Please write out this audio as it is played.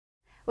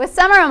With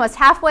summer almost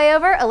halfway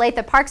over,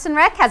 Olathe Parks and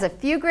Rec has a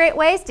few great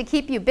ways to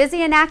keep you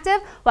busy and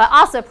active while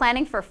also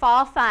planning for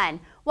fall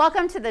fun.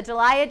 Welcome to the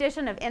July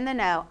edition of In the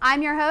Know.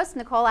 I'm your host,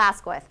 Nicole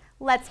Asquith.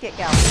 Let's get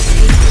going.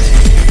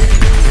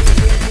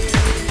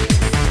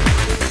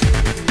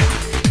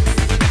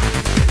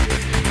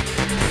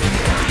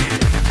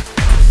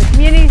 The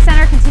Community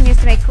Center continues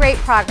to make great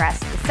progress.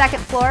 The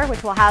second floor,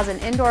 which will house an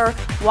indoor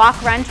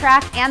walk-run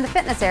track and the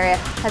fitness area,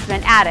 has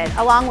been added,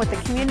 along with the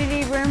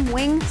community room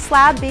wing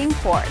slab being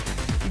poured.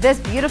 This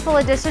beautiful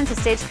addition to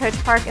Stagecoach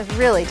Park is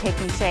really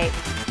taking shape.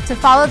 To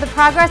follow the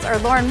progress or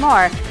learn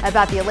more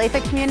about the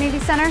Olathe Community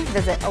Center,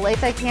 visit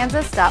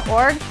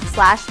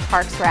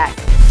olathekansas.org/parksrec.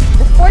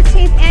 The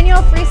 14th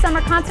annual Free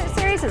Summer Concert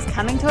Series is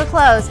coming to a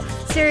close.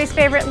 Series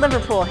favorite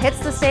Liverpool hits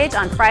the stage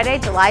on Friday,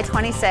 July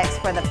 26th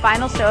for the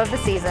final show of the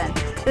season.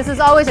 This is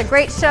always a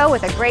great show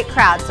with a great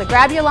crowd, so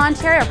grab your lawn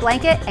chair or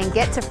blanket and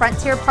get to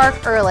Frontier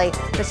Park early.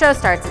 The show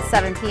starts at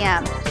 7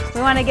 p.m. We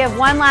want to give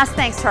one last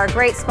thanks to our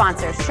great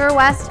sponsors, Sure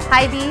West,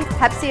 Hy-Vee,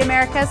 Pepsi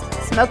Americas,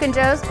 Smokin'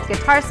 Joe's,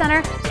 Guitar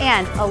Center,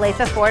 and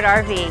Olathe Ford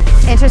RV.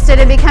 Interested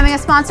in becoming a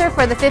sponsor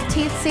for the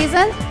 15th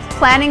season?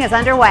 Planning is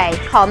underway.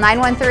 Call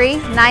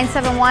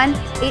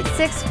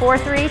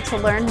 913-971-8643 to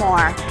learn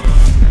more.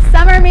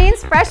 Summer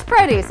means fresh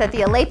produce at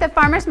the Olathe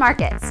Farmers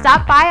Market.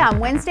 Stop by on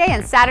Wednesday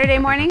and Saturday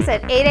mornings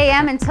at 8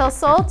 a.m. until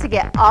sold to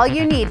get all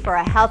you need for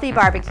a healthy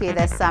barbecue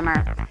this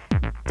summer.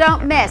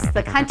 Don't miss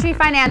the Country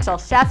Financial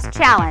Chefs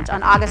Challenge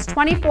on August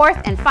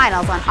 24th and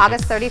finals on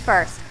August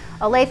 31st.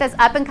 Olathe's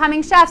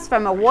up-and-coming chefs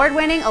from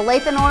award-winning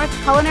Olathe North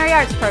Culinary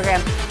Arts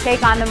Program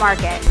take on the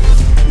market.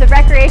 The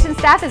recreation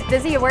staff is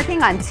busy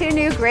working on 2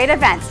 new great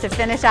events to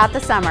finish out the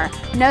summer.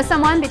 Know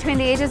someone between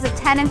the ages of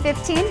 10 and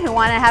 15 who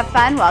want to have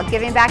fun while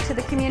giving back to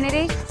the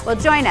community? Well,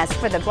 join us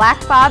for the Black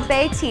Bob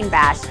Bay Teen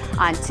Bash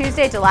on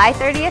Tuesday, July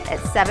 30th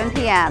at 7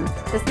 p.m.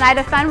 This night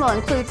of fun will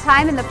include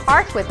time in the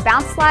park with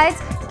bounce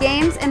slides,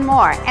 games, and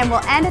more, and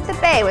will end at the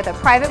Bay with a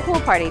private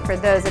pool party for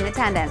those in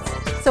attendance.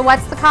 So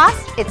what's the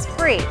cost? It's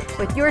free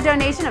with your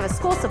donation of a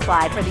school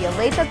supply for the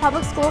Olathe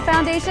Public School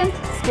Foundation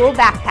School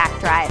Backpack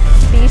Drive.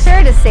 Be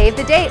sure to save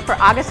the date for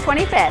August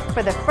 25th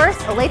for the first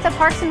Olathe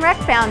Parks and Rec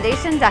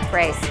Foundation Duck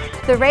Race.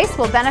 The race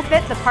will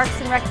benefit the Parks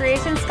and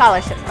Recreation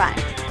Scholarship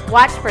Fund.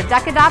 Watch for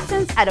duck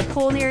adoptions at a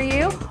pool near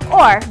you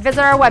or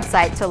visit our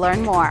website to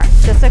learn more.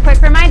 Just a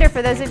quick reminder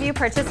for those of you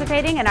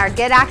participating in our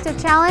Get Active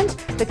Challenge,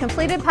 the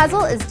completed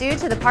puzzle is due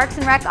to the Parks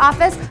and Rec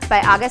office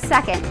by August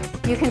 2nd.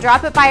 You can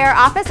drop it by our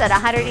office at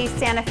 100 East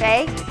Santa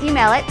Fe,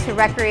 email it to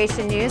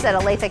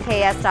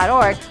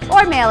recreationnews@olatheks.org,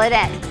 or mail it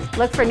in.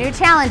 Look for new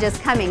challenges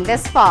coming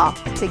this fall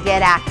to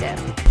get active.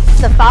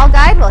 The Fall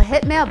Guide will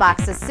hit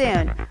mailboxes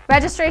soon.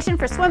 Registration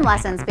for swim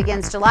lessons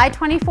begins July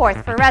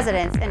 24th for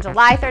residents and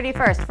July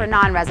 31st for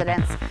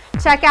non-residents.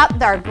 Check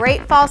out our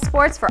great fall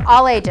sports for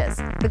all ages.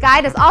 The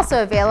guide is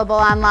also available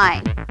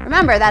online.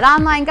 Remember, that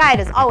online guide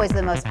is always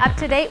the most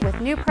up-to-date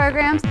with new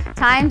programs,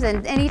 times,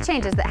 and any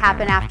changes that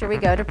happen after we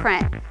go to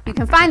print. You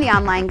can find the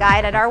online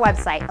guide at our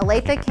website,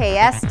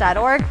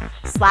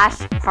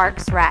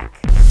 olatheks.org/parksrec.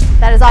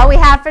 That is all we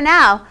have for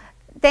now.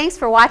 Thanks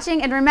for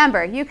watching, and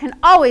remember, you can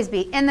always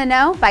be in the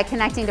know by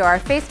connecting to our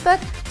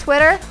Facebook,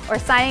 Twitter, or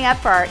signing up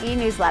for our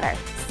e-newsletter.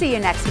 See you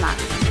next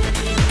month.